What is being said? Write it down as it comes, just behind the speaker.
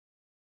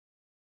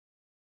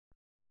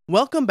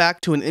Welcome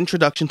back to an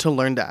introduction to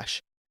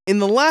LearnDash. In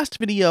the last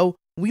video,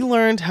 we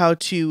learned how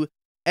to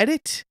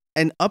edit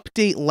and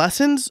update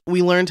lessons.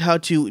 We learned how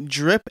to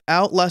drip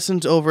out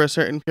lessons over a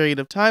certain period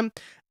of time,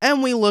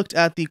 and we looked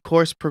at the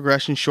course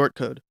progression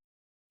shortcode.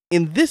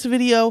 In this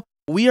video,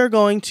 we are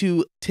going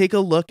to take a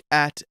look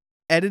at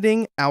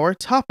editing our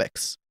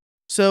topics.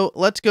 So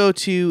let's go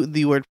to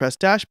the WordPress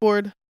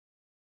dashboard,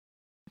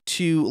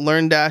 to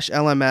LearnDash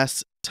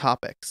LMS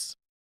topics.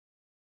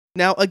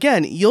 Now,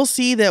 again, you'll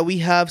see that we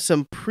have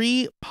some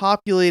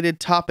pre-populated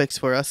topics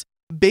for us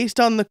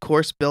based on the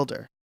course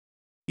builder.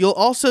 You'll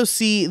also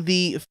see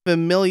the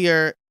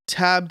familiar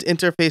tabbed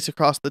interface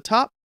across the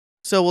top.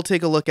 So we'll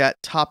take a look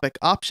at topic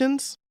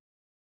options,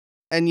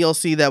 and you'll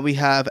see that we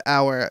have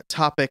our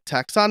topic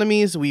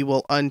taxonomies. We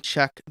will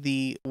uncheck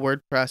the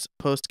WordPress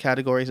post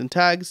categories and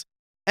tags,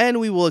 and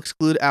we will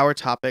exclude our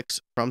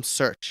topics from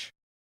search.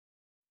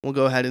 We'll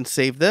go ahead and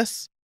save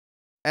this.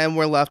 And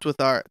we're left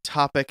with our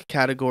topic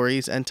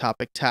categories and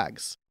topic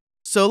tags.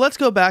 So let's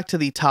go back to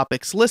the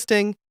topics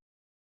listing.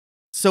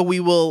 So we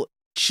will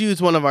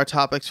choose one of our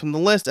topics from the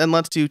list, and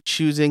let's do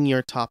choosing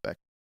your topic.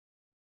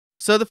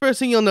 So the first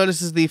thing you'll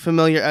notice is the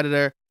familiar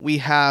editor. We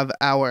have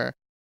our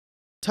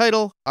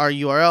title, our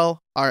URL,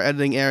 our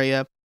editing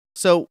area.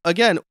 So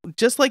again,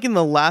 just like in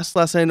the last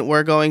lesson,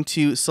 we're going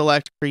to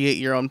select create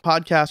your own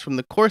podcast from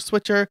the course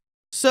switcher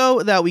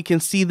so that we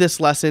can see this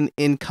lesson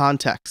in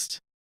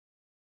context.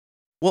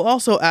 We'll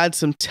also add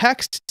some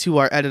text to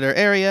our editor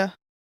area.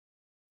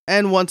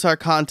 And once our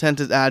content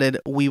is added,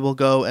 we will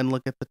go and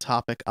look at the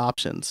topic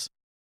options.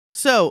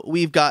 So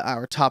we've got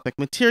our topic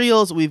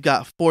materials, we've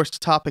got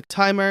forced topic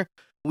timer,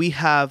 we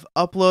have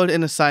upload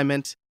and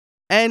assignment,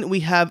 and we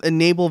have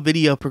enable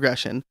video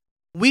progression.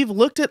 We've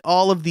looked at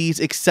all of these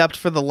except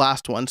for the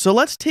last one. So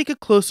let's take a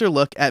closer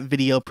look at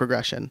video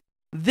progression.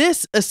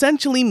 This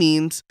essentially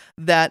means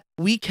that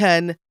we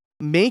can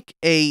make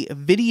a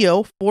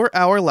video for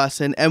our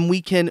lesson, and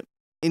we can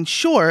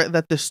ensure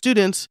that the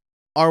students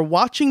are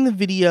watching the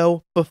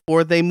video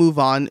before they move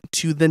on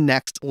to the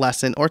next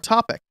lesson or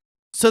topic.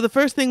 So the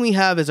first thing we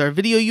have is our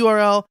video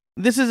URL.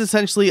 This is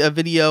essentially a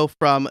video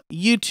from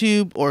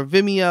YouTube or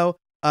Vimeo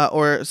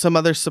or some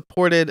other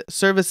supported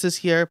services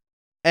here.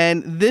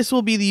 And this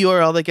will be the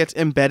URL that gets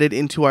embedded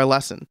into our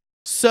lesson.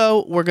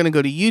 So we're going to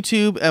go to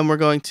YouTube and we're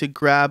going to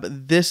grab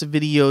this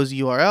video's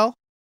URL.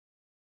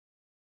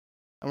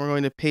 And we're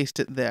going to paste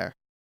it there.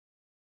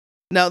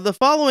 Now, the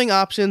following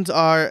options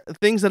are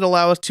things that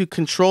allow us to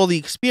control the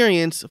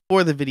experience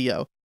for the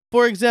video.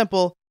 For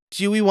example,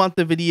 do we want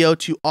the video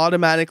to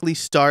automatically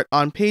start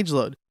on page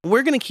load?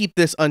 We're going to keep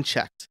this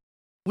unchecked.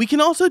 We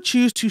can also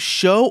choose to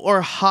show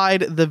or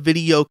hide the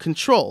video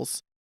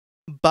controls.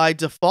 By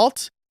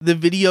default, the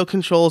video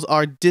controls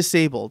are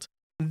disabled.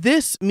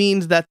 This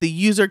means that the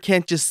user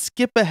can't just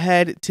skip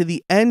ahead to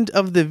the end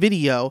of the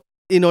video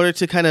in order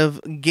to kind of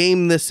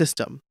game the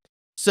system.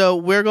 So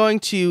we're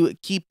going to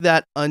keep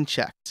that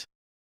unchecked.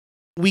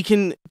 We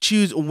can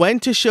choose when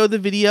to show the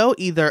video,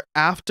 either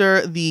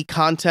after the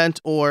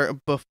content or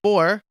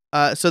before.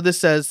 So this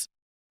says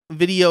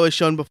video is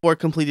shown before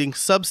completing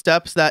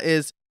sub-steps. That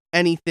is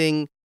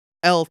anything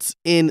else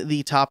in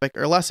the topic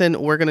or lesson.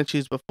 We're going to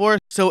choose before,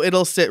 so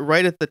it'll sit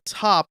right at the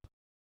top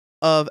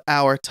of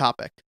our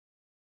topic.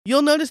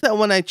 You'll notice that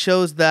when I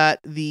chose that,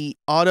 the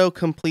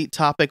autocomplete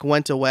topic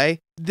went away.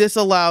 This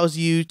allows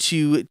you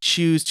to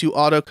choose to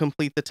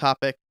autocomplete the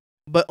topic,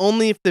 but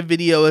only if the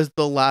video is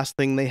the last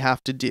thing they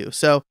have to do.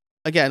 So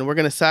again, we're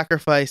going to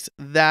sacrifice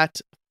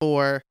that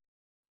for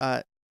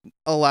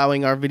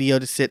allowing our video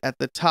to sit at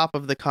the top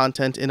of the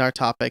content in our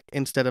topic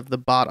instead of the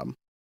bottom.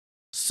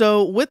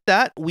 So with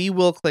that, we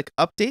will click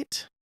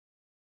update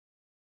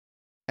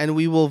and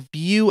we will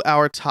view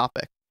our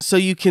topic. So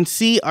you can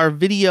see our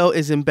video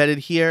is embedded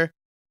here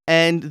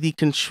and the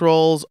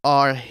controls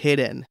are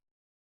hidden.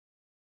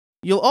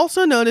 You'll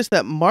also notice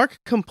that mark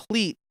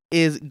complete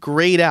is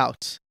grayed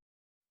out.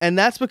 And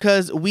that's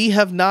because we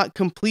have not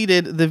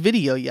completed the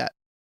video yet.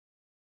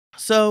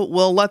 So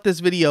we'll let this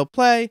video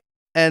play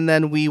and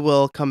then we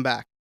will come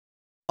back.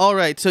 All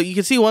right, so you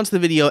can see once the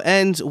video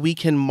ends, we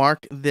can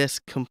mark this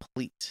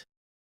complete.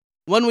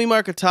 When we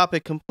mark a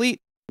topic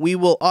complete, we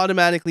will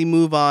automatically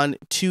move on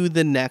to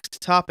the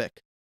next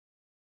topic.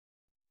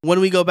 When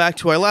we go back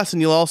to our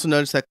lesson, you'll also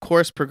notice that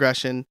course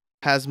progression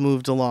has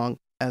moved along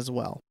as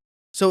well.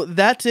 So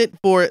that's it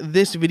for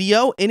this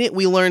video. In it,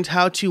 we learned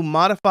how to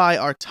modify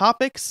our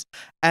topics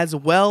as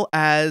well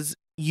as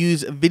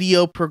use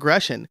video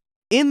progression.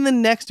 In the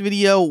next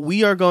video,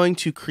 we are going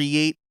to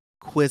create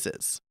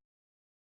quizzes.